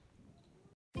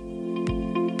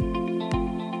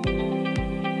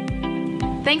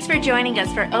Thanks for joining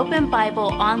us for Open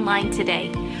Bible Online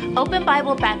today. Open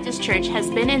Bible Baptist Church has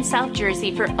been in South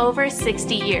Jersey for over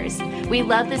 60 years. We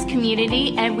love this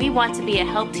community and we want to be a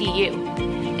help to you.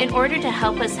 In order to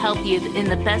help us help you in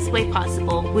the best way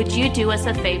possible, would you do us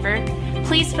a favor?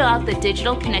 Please fill out the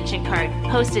digital connection card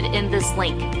posted in this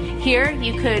link. Here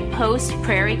you could post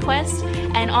prayer requests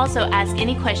and also ask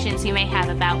any questions you may have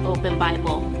about Open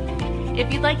Bible.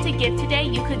 If you'd like to give today,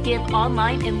 you could give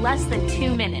online in less than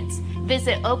 2 minutes.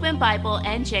 Visit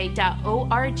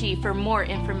openbiblenj.org for more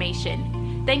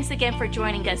information. Thanks again for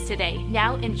joining us today.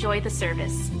 Now enjoy the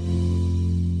service.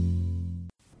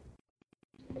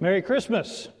 Merry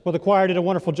Christmas. Well, the choir did a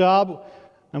wonderful job.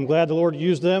 I'm glad the Lord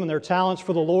used them and their talents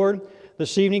for the Lord.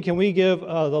 This evening, can we give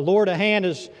the Lord a hand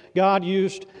as God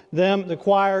used them, the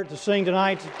choir, to sing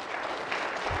tonight?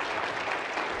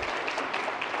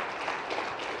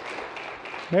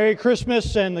 Merry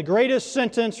Christmas, and the greatest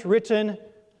sentence written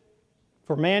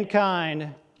for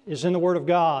mankind is in the Word of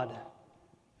God.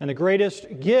 And the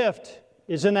greatest gift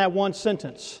is in that one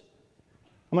sentence.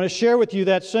 I'm going to share with you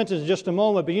that sentence in just a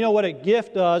moment, but you know what a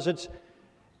gift does? It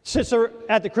sits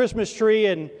at the Christmas tree,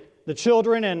 and the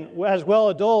children and as well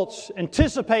adults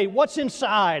anticipate what's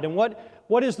inside and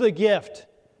what is the gift.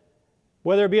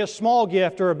 Whether it be a small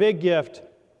gift or a big gift,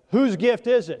 whose gift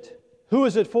is it? Who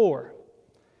is it for?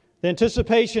 The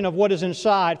anticipation of what is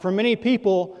inside. For many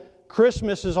people,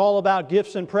 Christmas is all about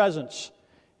gifts and presents.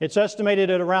 It's estimated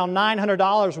at around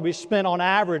 $900 will be spent on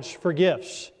average for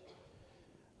gifts.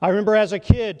 I remember as a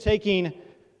kid taking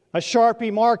a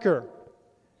Sharpie marker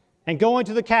and going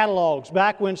to the catalogs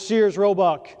back when Sears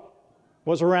Roebuck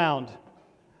was around.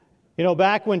 You know,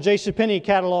 back when JCPenney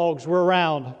catalogs were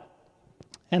around.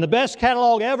 And the best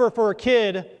catalog ever for a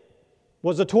kid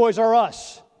was the Toys R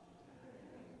Us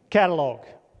catalog.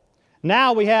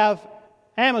 Now we have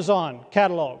Amazon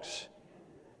catalogs.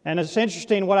 And it's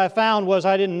interesting, what I found was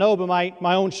I didn't know, but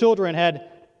my own children had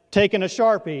taken a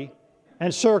Sharpie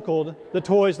and circled the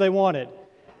toys they wanted.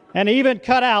 And even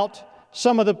cut out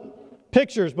some of the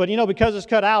pictures, but you know, because it's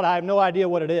cut out, I have no idea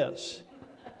what it is.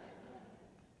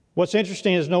 What's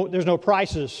interesting is there's no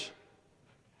prices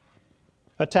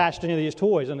attached to any of these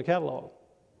toys in the catalog.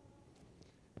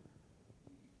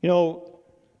 You know,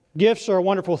 gifts are a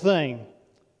wonderful thing.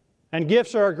 And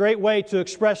gifts are a great way to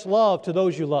express love to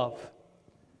those you love.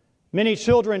 Many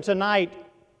children tonight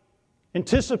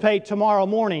anticipate tomorrow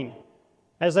morning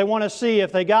as they want to see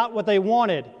if they got what they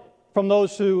wanted from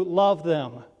those who love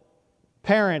them.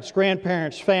 Parents,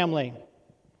 grandparents, family.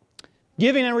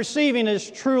 Giving and receiving is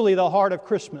truly the heart of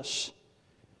Christmas.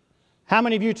 How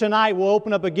many of you tonight will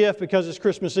open up a gift because it's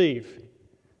Christmas Eve?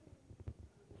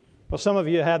 Well, some of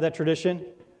you have that tradition.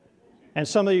 And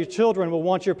some of your children will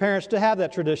want your parents to have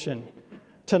that tradition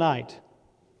tonight.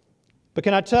 But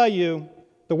can I tell you,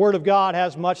 the Word of God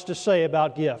has much to say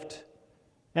about gift.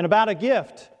 And about a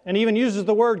gift, and even uses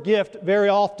the word gift very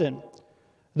often.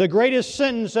 The greatest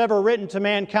sentence ever written to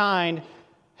mankind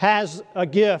has a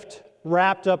gift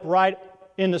wrapped up right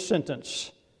in the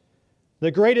sentence.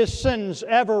 The greatest sentence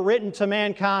ever written to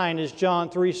mankind is John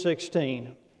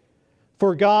 3:16.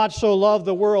 For God so loved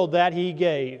the world that He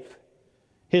gave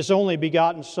His only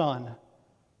begotten Son.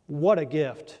 What a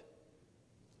gift.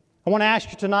 I want to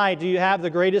ask you tonight, do you have the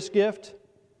greatest gift?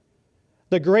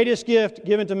 The greatest gift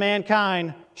given to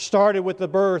mankind started with the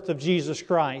birth of Jesus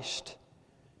Christ.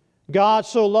 God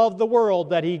so loved the world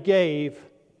that He gave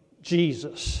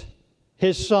Jesus,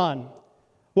 His Son.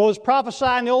 What was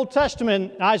prophesied in the Old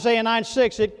Testament, Isaiah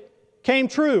 9:6, it came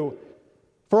true.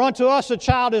 For unto us a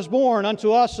child is born,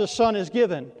 unto us a son is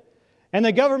given, and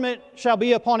the government shall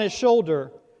be upon His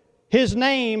shoulder. His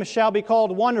name shall be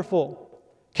called Wonderful,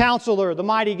 Counselor, the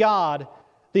Mighty God,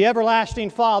 the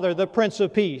Everlasting Father, the Prince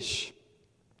of Peace.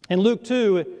 In Luke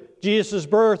 2, Jesus'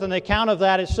 birth, and the account of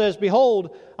that, it says,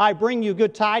 Behold, I bring you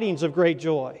good tidings of great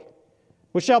joy,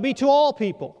 which shall be to all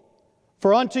people.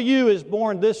 For unto you is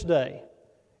born this day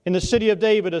in the city of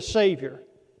David a Savior,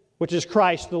 which is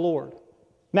Christ the Lord.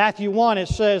 Matthew 1, it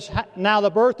says, Now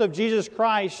the birth of Jesus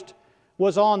Christ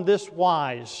was on this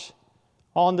wise.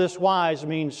 On this wise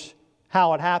means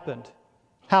how it happened,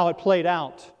 how it played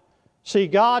out. See,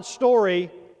 God's story,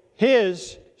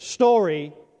 His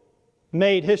story,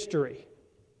 made history.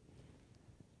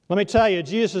 Let me tell you,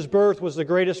 Jesus' birth was the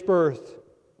greatest birth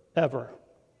ever.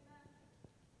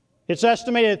 It's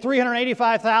estimated that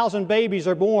 385,000 babies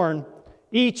are born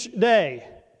each day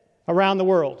around the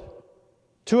world.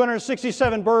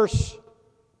 267 births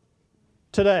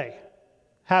today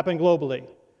happen globally.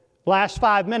 Last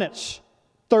 5 minutes,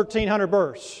 1,300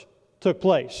 births took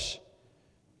place.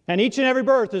 And each and every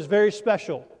birth is very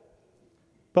special.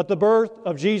 But the birth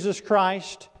of Jesus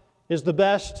Christ is the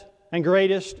best and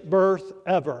greatest birth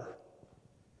ever.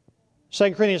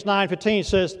 2 Corinthians 9:15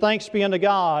 says, "Thanks be unto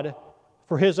God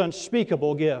for His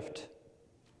unspeakable gift."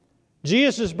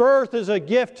 Jesus' birth is a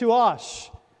gift to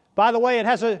us. By the way, it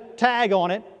has a tag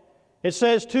on it. It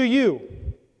says, "To you,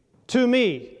 to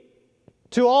me,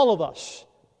 to all of us,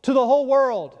 to the whole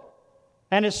world."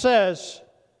 And it says,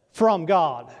 "From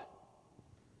God."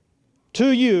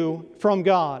 To you, from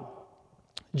God.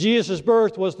 Jesus'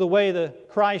 birth was the way the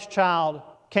Christ child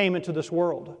came into this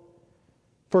world.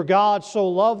 For God so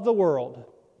loved the world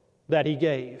that He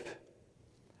gave.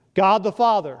 God the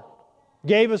Father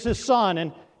gave us His Son,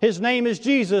 and His name is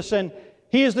Jesus, and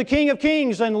He is the King of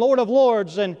kings and Lord of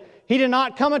lords, and He did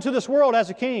not come into this world as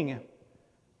a king.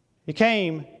 He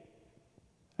came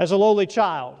as a lowly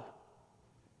child.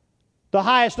 The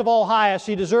highest of all highest,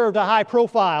 He deserved a high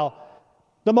profile.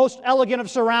 The most elegant of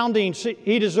surroundings,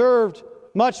 He deserved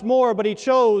much more, but He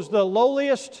chose the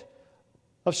lowliest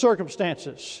of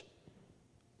circumstances,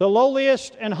 the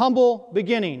lowliest and humble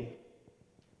beginning.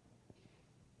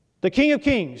 The King of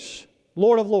kings,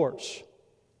 Lord of lords,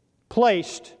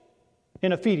 placed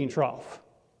in a feeding trough,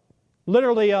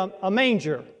 literally a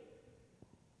manger.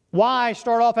 Why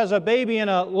start off as a baby in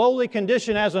a lowly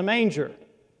condition as a manger?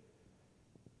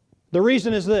 The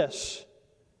reason is this: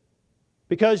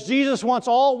 because Jesus wants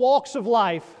all walks of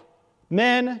life,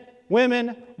 men,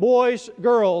 women, boys,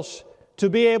 girls, to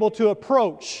be able to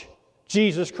approach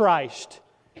Jesus Christ.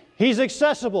 He's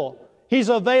accessible. He's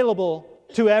available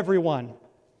to everyone.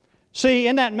 See,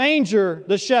 in that manger,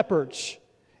 the shepherds,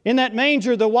 in that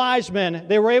manger, the wise men,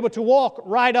 they were able to walk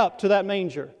right up to that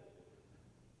manger.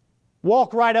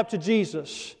 Walk right up to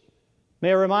Jesus. May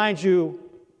I remind you,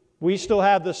 we still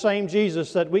have the same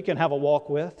Jesus that we can have a walk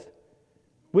with.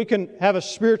 We can have a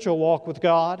spiritual walk with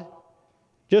God.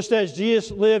 Just as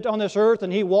Jesus lived on this earth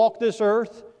and He walked this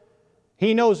earth,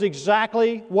 He knows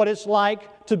exactly what it's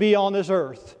like to be on this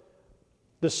earth.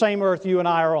 The same earth you and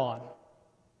I are on.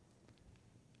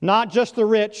 Not just the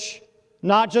rich,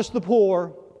 not just the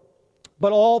poor,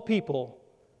 but all people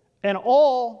and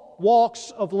all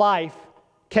walks of life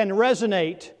can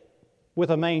resonate with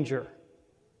a manger.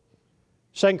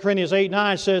 2 Corinthians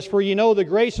 8:9 says, "For ye know the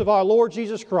grace of our Lord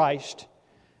Jesus Christ,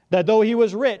 that though He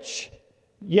was rich,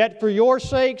 yet for your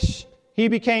sakes He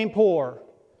became poor,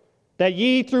 that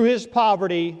ye through His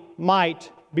poverty might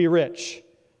be rich."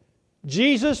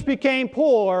 Jesus became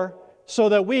poor so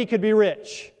that we could be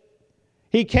rich.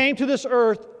 He came to this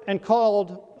earth and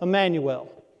called Emmanuel,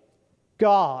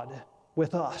 God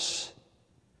with us.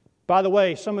 By the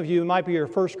way, some of you, it might be your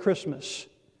first Christmas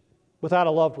without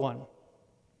a loved one.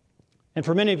 And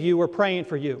for many of you, we're praying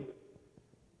for you.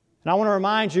 And I want to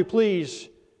remind you, please,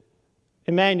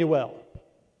 Emmanuel,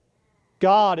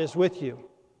 God is with you.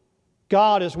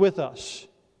 God is with us.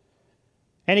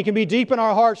 And He can be deep in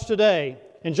our hearts today.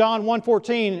 In John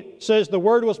 1:14 it says, "The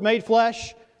Word was made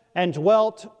flesh and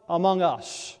dwelt among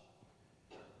us."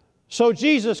 So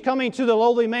Jesus coming to the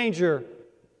lowly manger,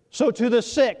 so to the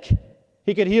sick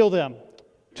He could heal them.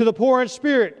 To the poor in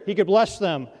spirit He could bless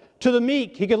them. To the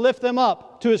meek He could lift them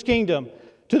up to His kingdom.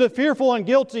 To the fearful and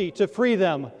guilty to free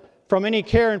them from any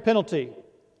care and penalty.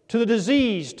 To the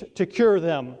diseased to cure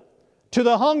them. To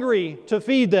the hungry to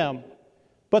feed them.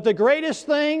 But the greatest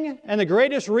thing and the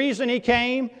greatest reason He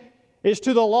came is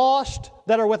to the lost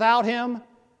that are without Him,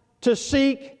 to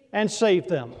seek and save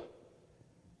them.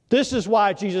 This is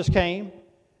why Jesus came.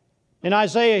 In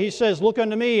Isaiah He says, "Look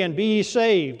unto me and be ye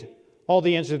saved, all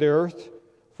the ends of the earth.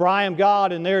 For I am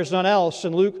God and there is none else."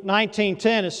 In Luke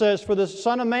 19:10 it says, "For the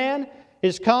Son of Man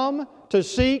is come to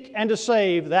seek and to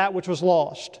save that which was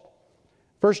lost."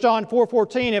 1 John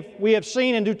 4:14, "If we have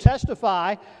seen and do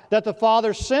testify that the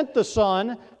Father sent the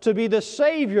Son to be the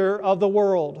Savior of the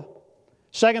world."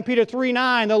 2 Peter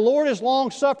 3:9, "The Lord is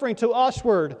long-suffering to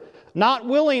usward, not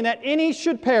willing that any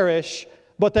should perish,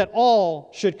 but that all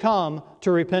should come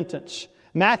to repentance."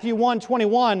 Matthew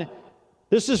 1:21,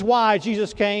 "This is why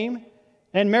Jesus came,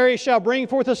 and Mary shall bring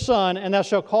forth a son, and thou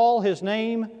shalt call His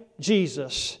name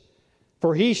Jesus.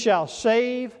 For He shall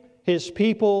save His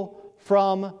people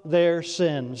from their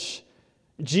sins."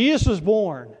 Jesus was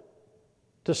born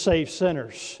to save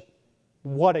sinners.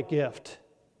 What a gift.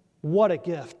 What a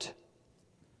gift.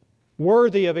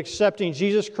 Worthy of accepting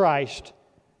Jesus Christ,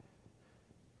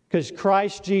 because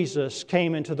Christ Jesus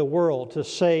came into the world to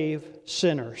save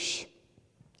sinners.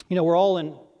 You know, we're all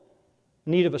in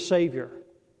need of a Savior.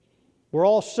 We're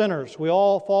all sinners. We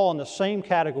all fall in the same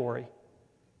category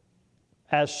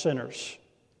as sinners.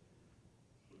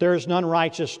 There is none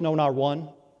righteous, no, not one.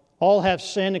 All have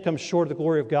sinned and come short of the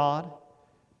glory of God.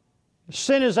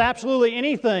 Sin is absolutely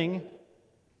anything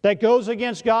that goes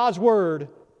against God's Word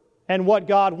and what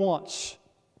God wants.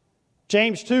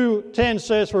 James 2:10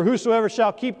 says, "For whosoever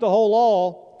shall keep the whole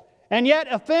law, and yet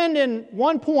offend in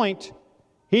one point,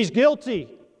 he's guilty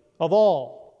of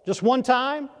all." Just one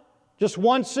time? Just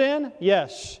one sin?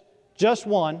 Yes, just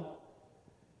one.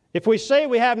 If we say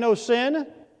we have no sin,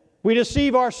 we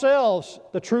deceive ourselves.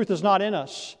 The truth is not in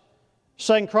us.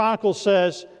 2 Chronicles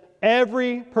says,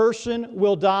 "Every person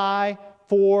will die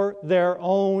for their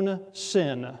own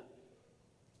sin."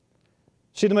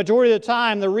 See, the majority of the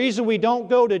time, the reason we don't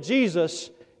go to Jesus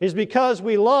is because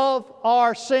we love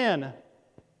our sin.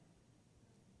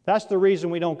 That's the reason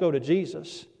we don't go to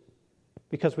Jesus,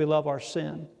 because we love our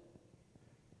sin.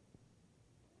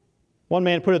 One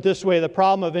man put it this way: the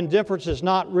problem of indifference is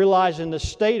not realizing the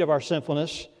state of our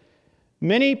sinfulness.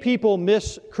 Many people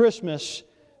miss Christmas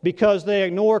because they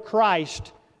ignore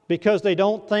Christ because they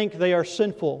don't think they are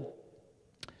sinful.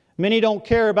 Many don't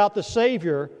care about the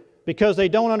Savior because they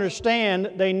don't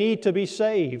understand they need to be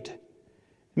saved.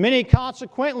 Many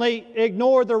consequently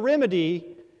ignore the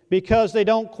remedy because they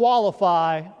don't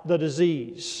qualify the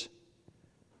disease.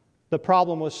 The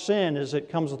problem with sin is it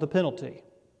comes with a penalty.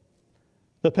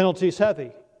 The penalty is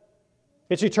heavy.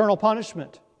 It's eternal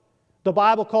punishment. The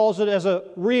Bible calls it as a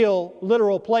real,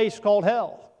 literal place called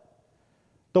hell.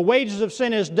 The wages of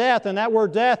sin is death, and that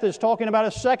word death is talking about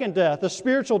a second death, a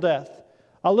spiritual death,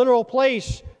 a literal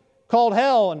place called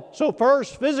hell. And so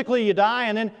first, physically you die,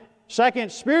 and then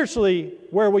second, spiritually,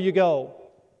 where will you go?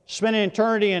 Spend an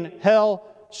eternity in hell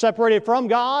separated from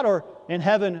God, or in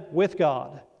heaven with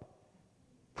God?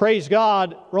 Praise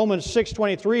God, Romans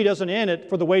 6:23 doesn't end it,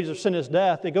 "For the wages of sin is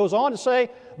death." It goes on to say,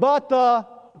 "But the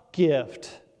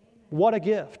gift." What a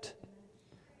gift.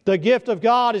 The gift of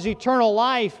God is eternal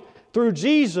life through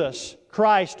Jesus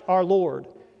Christ our Lord.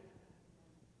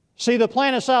 See, the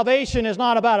plan of salvation is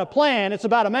not about a plan, it's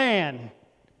about a man.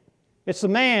 It's the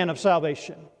man of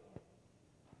salvation.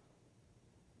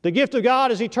 The gift of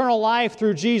God is eternal life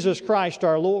through Jesus Christ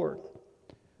our Lord.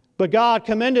 But God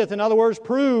commendeth, in other words,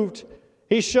 proved,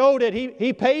 He showed it,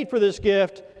 He paid for this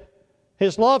gift,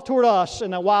 His love toward us,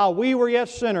 and that while we were yet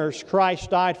sinners, Christ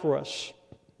died for us.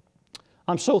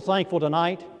 I'm so thankful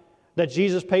tonight that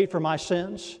Jesus paid for my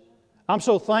sins. I'm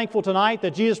so thankful tonight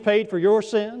that Jesus paid for your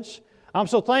sins. I'm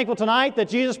so thankful tonight that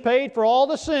Jesus paid for all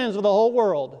the sins of the whole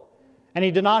world. And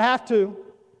He did not have to.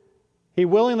 He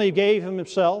willingly gave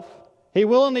Himself. He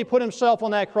willingly put Himself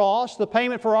on that cross, the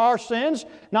payment for our sins,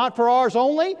 not for ours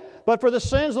only, but for the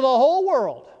sins of the whole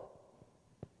world.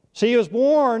 See, He was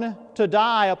born to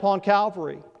die upon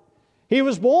Calvary. He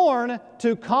was born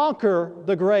to conquer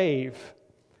the grave.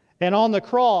 And on the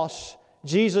cross,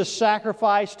 Jesus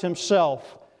sacrificed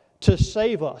Himself to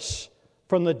save us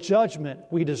from the judgment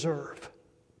we deserve.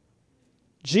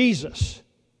 Jesus,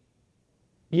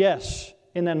 yes,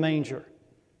 in that manger.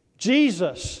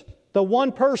 Jesus, the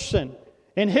one person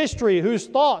in history whose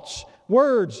thoughts,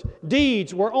 words,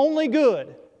 deeds were only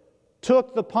good,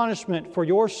 took the punishment for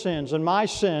your sins and my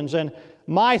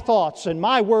thoughts and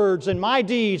my words and my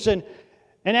deeds and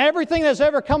everything that's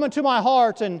ever come into my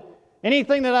heart and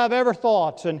anything that I've ever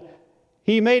thought. And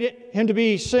He made Him to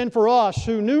be sin for us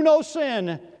who knew no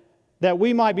sin, that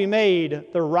we might be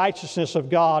made the righteousness of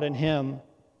God in Him.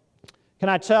 Can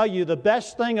I tell you, the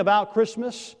best thing about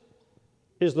Christmas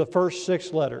is the first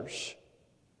 6 letters.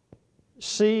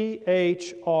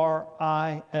 C-H-R-I-S-T.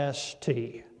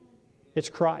 It's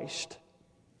Christ.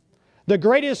 The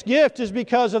greatest gift is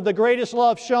because of the greatest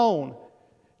love shown.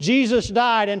 Jesus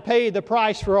died and paid the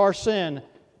price for our sin.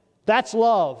 That's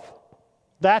love.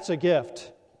 That's a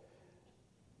gift.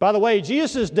 By the way,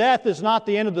 Jesus' death is not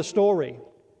the end of the story.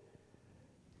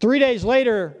 3 days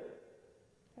later,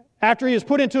 after He was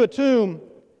put into a tomb,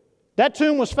 that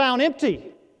tomb was found empty.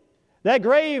 That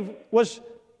grave was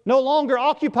no longer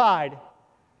occupied.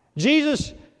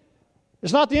 Jesus,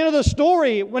 it's not the end of the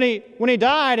story when he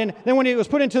died and then when He was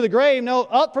put into the grave. No,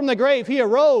 up from the grave He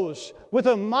arose with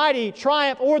a mighty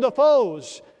triumph over the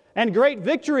foes and great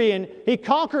victory. And He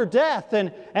conquered death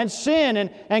and sin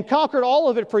and conquered all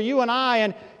of it for you and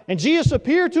I. And Jesus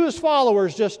appeared to His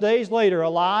followers just days later,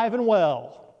 alive and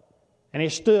well. And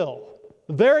He's still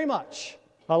very much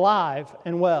alive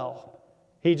and well.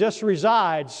 He just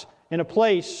resides in a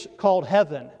place called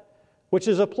heaven, which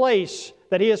is a place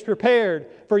that He has prepared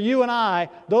for you and I,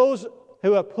 those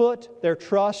who have put their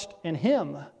trust in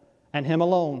Him and Him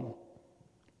alone.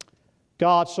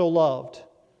 God so loved.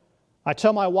 I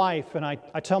tell my wife and I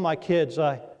tell my kids,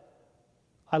 I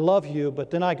love you,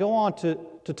 but then I go on to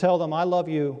tell them I love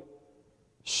you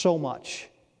so much.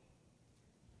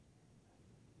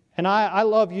 And I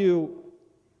love you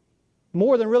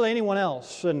more than really anyone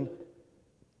else. And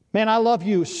Man, I love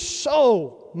you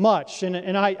so much.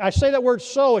 And I say that word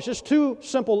so, it's just two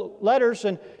simple letters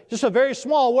and just a very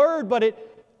small word, but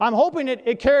I'm hoping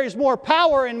it carries more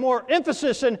power and more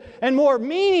emphasis and more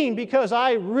meaning because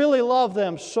I really love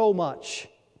them so much.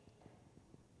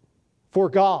 For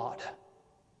God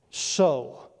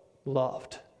so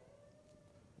loved.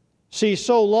 See,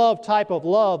 so loved type of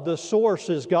love, the source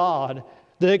is God.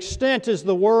 The extent is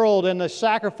the world, and the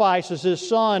sacrifice is His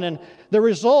Son. And the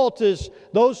result is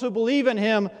those who believe in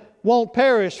Him won't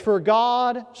perish. For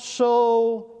God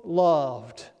so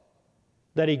loved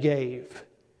that He gave.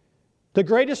 The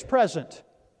greatest present,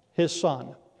 His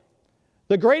Son.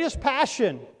 The greatest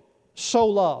passion, so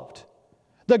loved.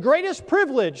 The greatest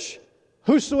privilege,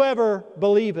 whosoever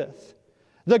believeth.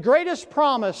 The greatest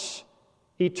promise,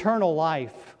 eternal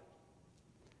life.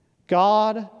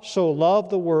 God so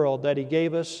loved the world that He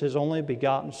gave us His only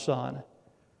begotten Son.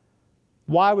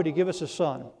 Why would He give us a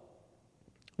Son?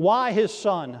 Why His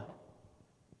Son?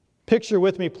 Picture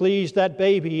with me, please, that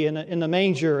baby in the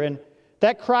manger and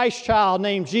that Christ child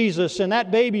named Jesus and that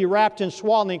baby wrapped in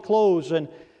swaddling clothes and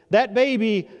that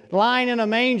baby lying in a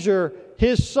manger,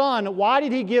 His Son. Why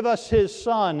did He give us His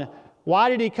Son? Why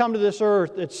did He come to this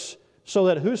earth? It's so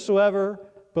that whosoever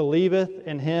believeth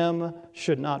in Him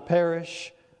should not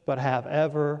perish, but have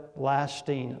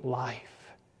everlasting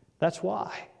life. That's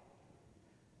why.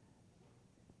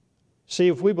 See,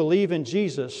 if we believe in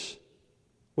Jesus,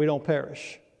 we don't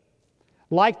perish.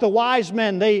 Like the wise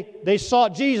men, they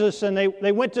sought Jesus and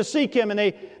they went to seek Him and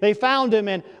they found Him.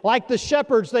 And like the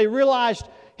shepherds, they realized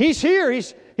He's here.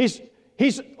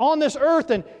 He's on this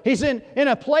earth and He's in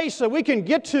a place that we can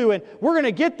get to, and we're going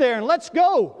to get there, and let's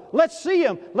go. Let's see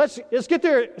Him. Let's get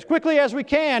there as quickly as we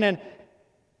can. And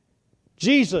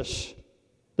Jesus,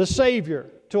 the Savior,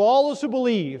 to all those who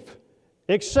believe,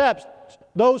 accepts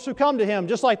those who come to Him,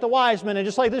 just like the wise men and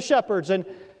just like the shepherds. And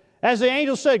as the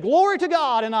angel said, glory to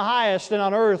God in the highest, and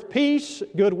on earth peace,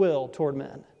 goodwill toward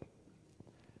men.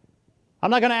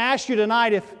 I'm not going to ask you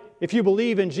tonight if you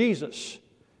believe in Jesus.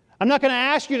 I'm not going to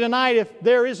ask you tonight if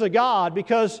there is a God,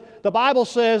 because the Bible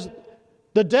says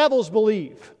the devils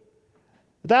believe.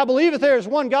 If thou believest there is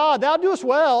one God, thou doest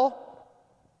well.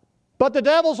 But the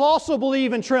devils also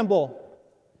believe and tremble.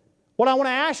 What I want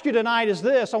to ask you tonight is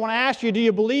this. I want to ask you, do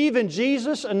you believe in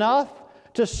Jesus enough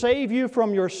to save you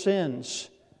from your sins?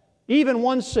 Even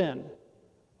one sin.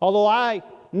 Although I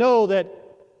know that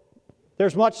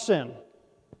there's much sin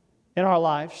in our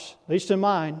lives, at least in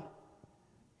mine.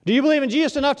 Do you believe in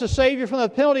Jesus enough to save you from the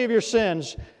penalty of your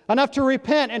sins? Enough to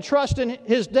repent and trust in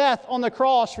His death on the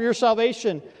cross for your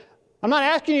salvation? I'm not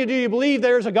asking you, do you believe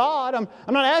there's a God? I'm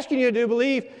not asking you, do you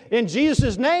believe in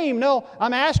Jesus' name? No,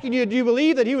 I'm asking you, do you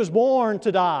believe that He was born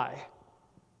to die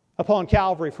upon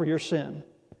Calvary for your sin?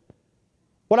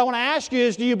 What I want to ask you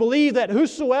is, do you believe that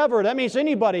whosoever, that means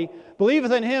anybody,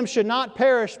 believeth in Him should not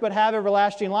perish but have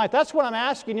everlasting life? That's what I'm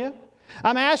asking you.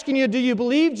 I'm asking you, do you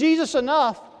believe Jesus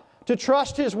enough to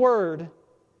trust His Word?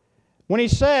 When He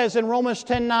says in Romans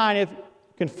 10:9, if you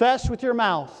confess with your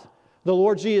mouth the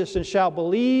Lord Jesus, and shalt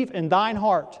believe in thine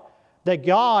heart that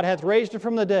God hath raised Him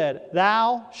from the dead,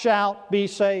 thou shalt be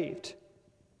saved.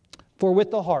 For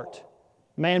with the heart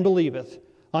man believeth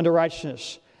unto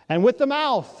righteousness, and with the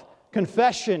mouth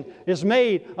confession is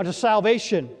made unto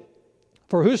salvation.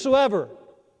 For whosoever,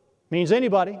 means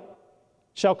anybody,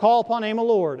 shall call upon the name of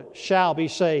the Lord shall be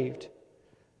saved.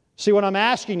 See, what I'm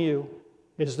asking you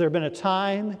is, has there been a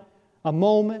time, a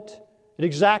moment, an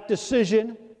exact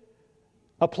decision,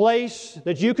 a place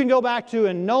that you can go back to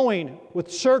and knowing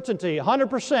with certainty,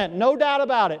 100%, no doubt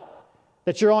about it,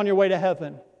 that you're on your way to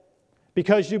heaven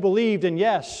because you believed in,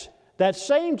 yes, that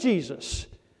same Jesus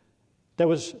that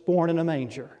was born in a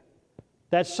manger.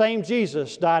 That same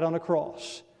Jesus died on a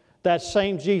cross. That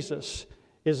same Jesus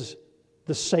is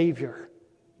the Savior,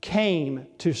 came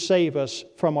to save us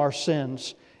from our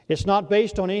sins. It's not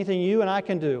based on anything you and I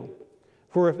can do.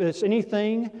 For if it's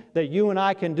anything that you and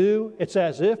I can do, it's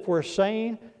as if we're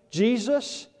saying,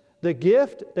 Jesus, the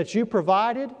gift that you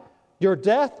provided, your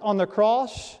death on the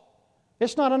cross,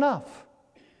 it's not enough.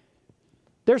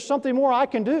 There's something more I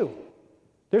can do.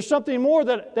 There's something more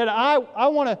that I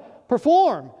want to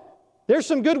perform. There's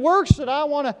some good works that I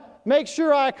want to make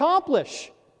sure I accomplish.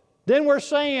 Then we're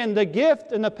saying the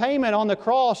gift and the payment on the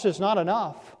cross is not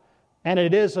enough. And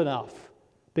it is enough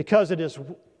because it is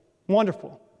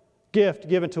wonderful. Gift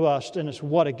given to us, and it's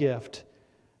what a gift.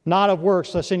 Not of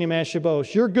works, lest any man should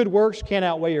boast. Your good works can't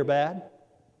outweigh your bad.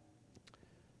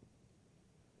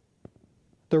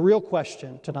 The real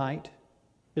question tonight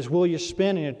is, will you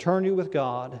spend an eternity with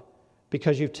God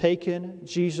because you've taken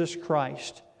Jesus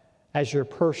Christ as your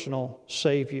personal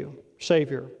Savior?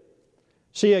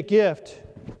 See, a gift,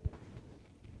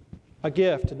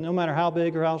 no matter how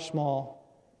big or how small,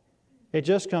 it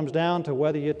just comes down to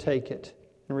whether you take it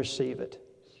and receive it.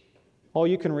 Oh,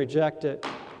 you can reject it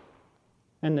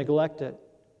and neglect it,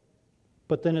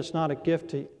 but then it's not a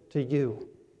gift to you.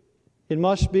 It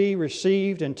must be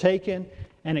received and taken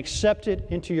and accepted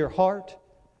into your heart,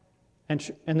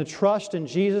 and the trust in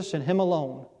Jesus and Him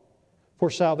alone for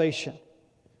salvation.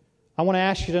 I want to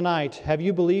ask you tonight, have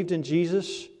you believed in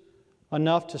Jesus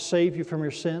enough to save you from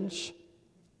your sins?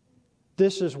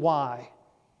 This is why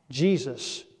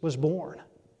Jesus was born.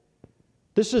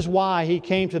 This is why He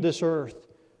came to this earth.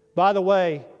 By the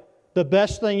way, the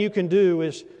best thing you can do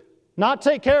is not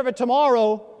take care of it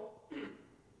tomorrow,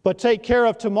 but take care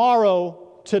of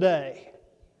tomorrow today.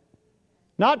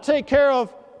 Not take care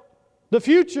of the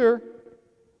future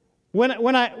when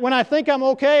I think I'm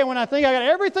okay and when I think I got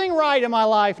everything right in my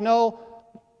life. No,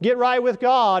 get right with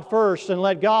God first and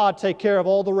let God take care of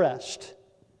all the rest.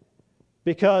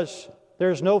 Because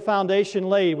there's no foundation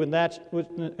laid in that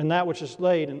which is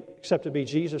laid except to be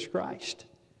Jesus Christ.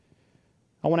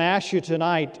 I want to ask you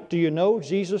tonight, do you know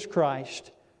Jesus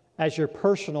Christ as your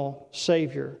personal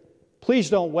Savior?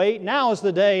 Please don't wait. Now is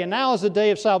the day, and now is the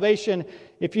day of salvation.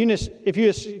 If you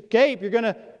escape, you're going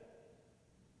to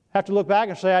have to look back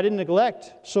and say, I didn't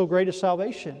neglect so great a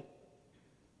salvation.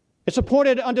 It's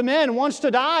appointed unto men once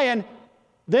to die, and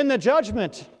then the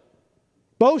judgment.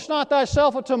 Boast not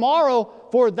thyself of tomorrow,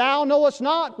 for thou knowest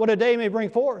not what a day may bring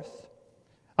forth.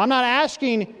 I'm not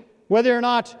asking whether or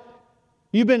not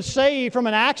you've been saved from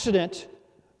an accident.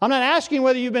 I'm not asking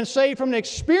whether you've been saved from an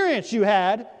experience you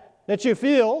had that you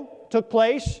feel took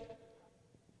place.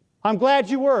 I'm glad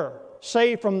you were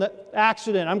saved from the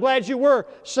accident. I'm glad you were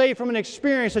saved from an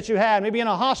experience that you had, maybe in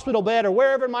a hospital bed or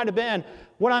wherever it might have been.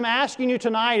 What I'm asking you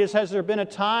tonight is, has there been a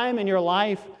time in your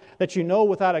life that you know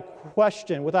without a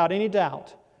question, without any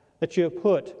doubt, that you have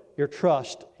put your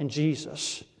trust in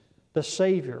Jesus, the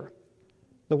Savior,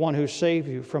 the one who saved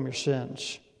you from your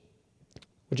sins?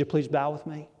 Would you please bow with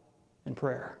me in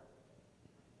prayer?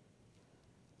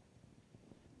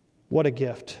 What a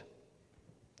gift.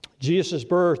 Jesus'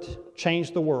 birth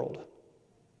changed the world,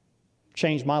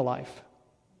 changed my life,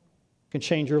 can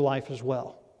change your life as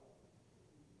well.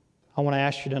 I want to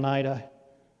ask you tonight, I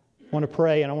want to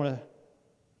pray and I want to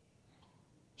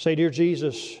say, Dear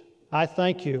Jesus, I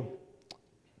thank you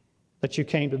that you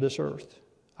came to this earth.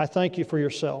 I thank you for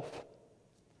yourself.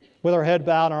 With our head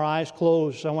bowed and our eyes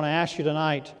closed, I want to ask you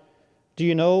tonight, do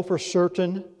you know for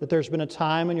certain that there's been a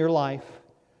time in your life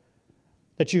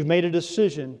that you've made a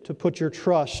decision to put your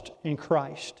trust in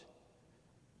Christ?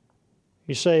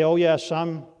 You say, oh yes,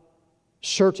 I'm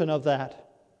certain of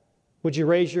that. Would you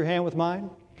raise your hand with mine?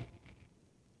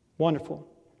 Wonderful.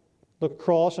 Look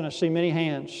across and I see many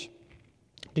hands.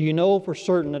 Do you know for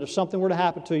certain that if something were to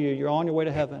happen to you, you're on your way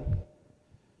to heaven?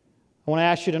 I want to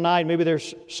ask you tonight, maybe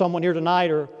there's someone here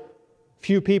tonight or a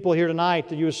few people here tonight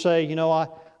that you would say, you know,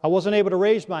 I wasn't able to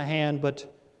raise my hand,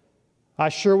 but I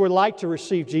sure would like to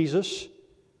receive Jesus.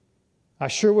 I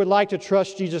sure would like to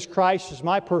trust Jesus Christ as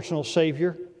my personal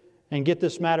Savior and get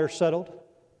this matter settled.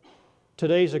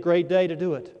 Today's a great day to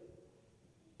do it.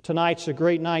 Tonight's a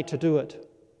great night to do it.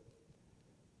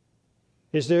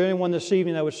 Is there anyone this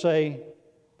evening that would say,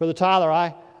 Brother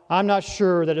Tyler, I'm not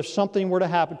sure that if something were to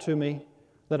happen to me,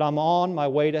 that I'm on my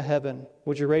way to heaven?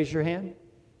 Would you raise your hand?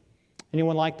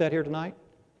 Anyone like that here tonight?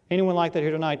 Anyone like that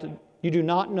here tonight? That you do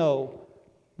not know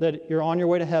that you're on your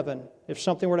way to heaven. If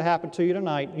something were to happen to you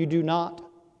tonight, you do not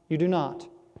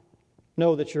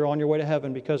know that you're on your way to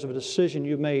heaven because of a decision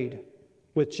you made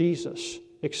with Jesus,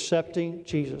 accepting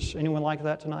Jesus. Anyone like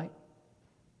that tonight?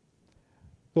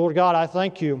 Lord God, I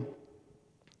thank you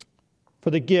for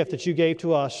the gift that you gave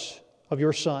to us of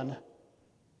your Son.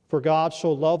 For God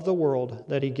so loved the world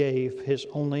that He gave His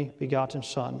only begotten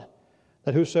Son,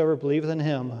 that whosoever believeth in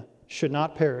Him should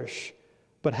not perish,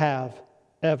 but have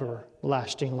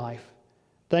everlasting life.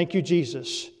 Thank you,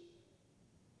 Jesus,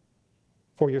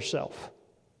 for yourself.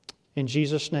 In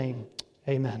Jesus' name,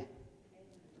 amen.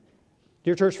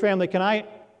 Dear church family, can I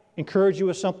encourage you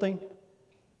with something?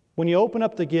 When you open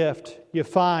up the gift, you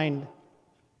find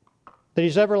that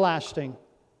He's everlasting,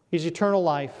 He's eternal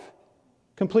life,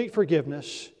 complete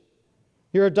forgiveness.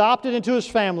 You're adopted into His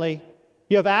family.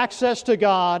 You have access to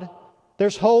God.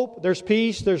 There's hope, there's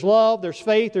peace, there's love, there's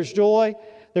faith, there's joy,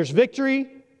 there's victory.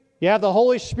 You have the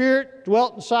Holy Spirit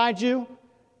dwelt inside you.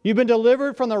 You've been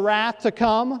delivered from the wrath to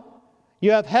come.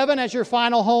 You have heaven as your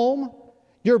final home.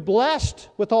 You're blessed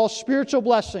with all spiritual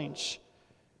blessings.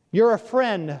 You're a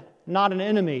friend, not an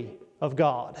enemy of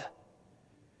God.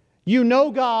 You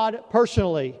know God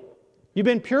personally. You've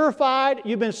been purified,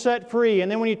 you've been set free.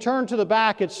 And then when you turn to the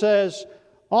back, it says,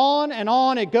 on and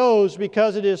on it goes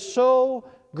because it is so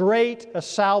great a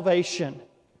salvation.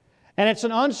 And it's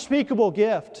an unspeakable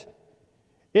gift.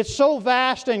 It's so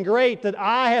vast and great that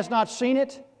eye has not seen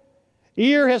it,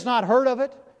 ear has not heard of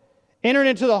it, entered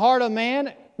into the heart of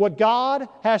man what God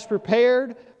has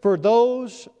prepared for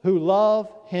those who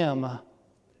love Him.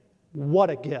 What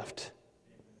a gift.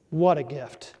 What a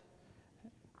gift.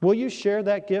 Will you share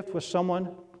that gift with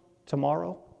someone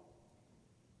tomorrow?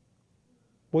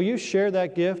 Will you share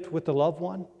that gift with the loved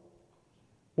one?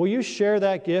 Will you share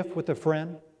that gift with a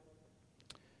friend?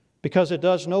 Because it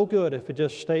does no good if it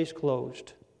just stays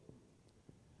closed.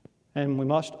 And we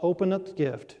must open up the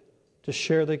gift to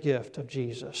share the gift of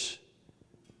Jesus.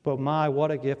 But my,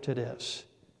 what a gift it is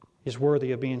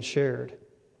worthy of being shared.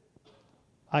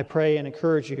 I pray and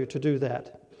encourage you to do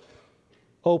that.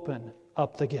 Open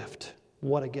up the gift.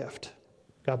 What a gift.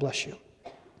 God bless you.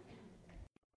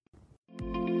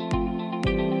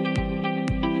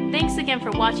 Thanks again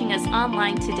for watching us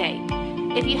online today.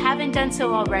 If you haven't done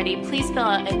so already, please fill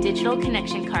out a digital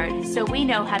connection card so we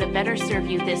know how to better serve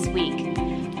you this week.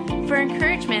 For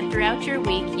encouragement throughout your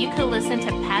week, you can listen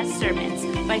to past sermons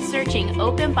by searching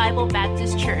Open Bible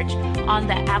Baptist Church on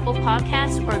the Apple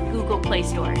Podcast or Google Play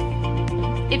Store.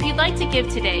 If you'd like to give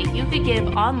today, you could give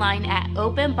online at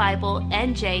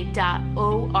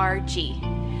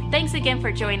openbiblenj.org. Thanks again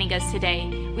for joining us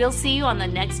today. We'll see you on the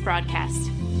next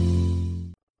broadcast.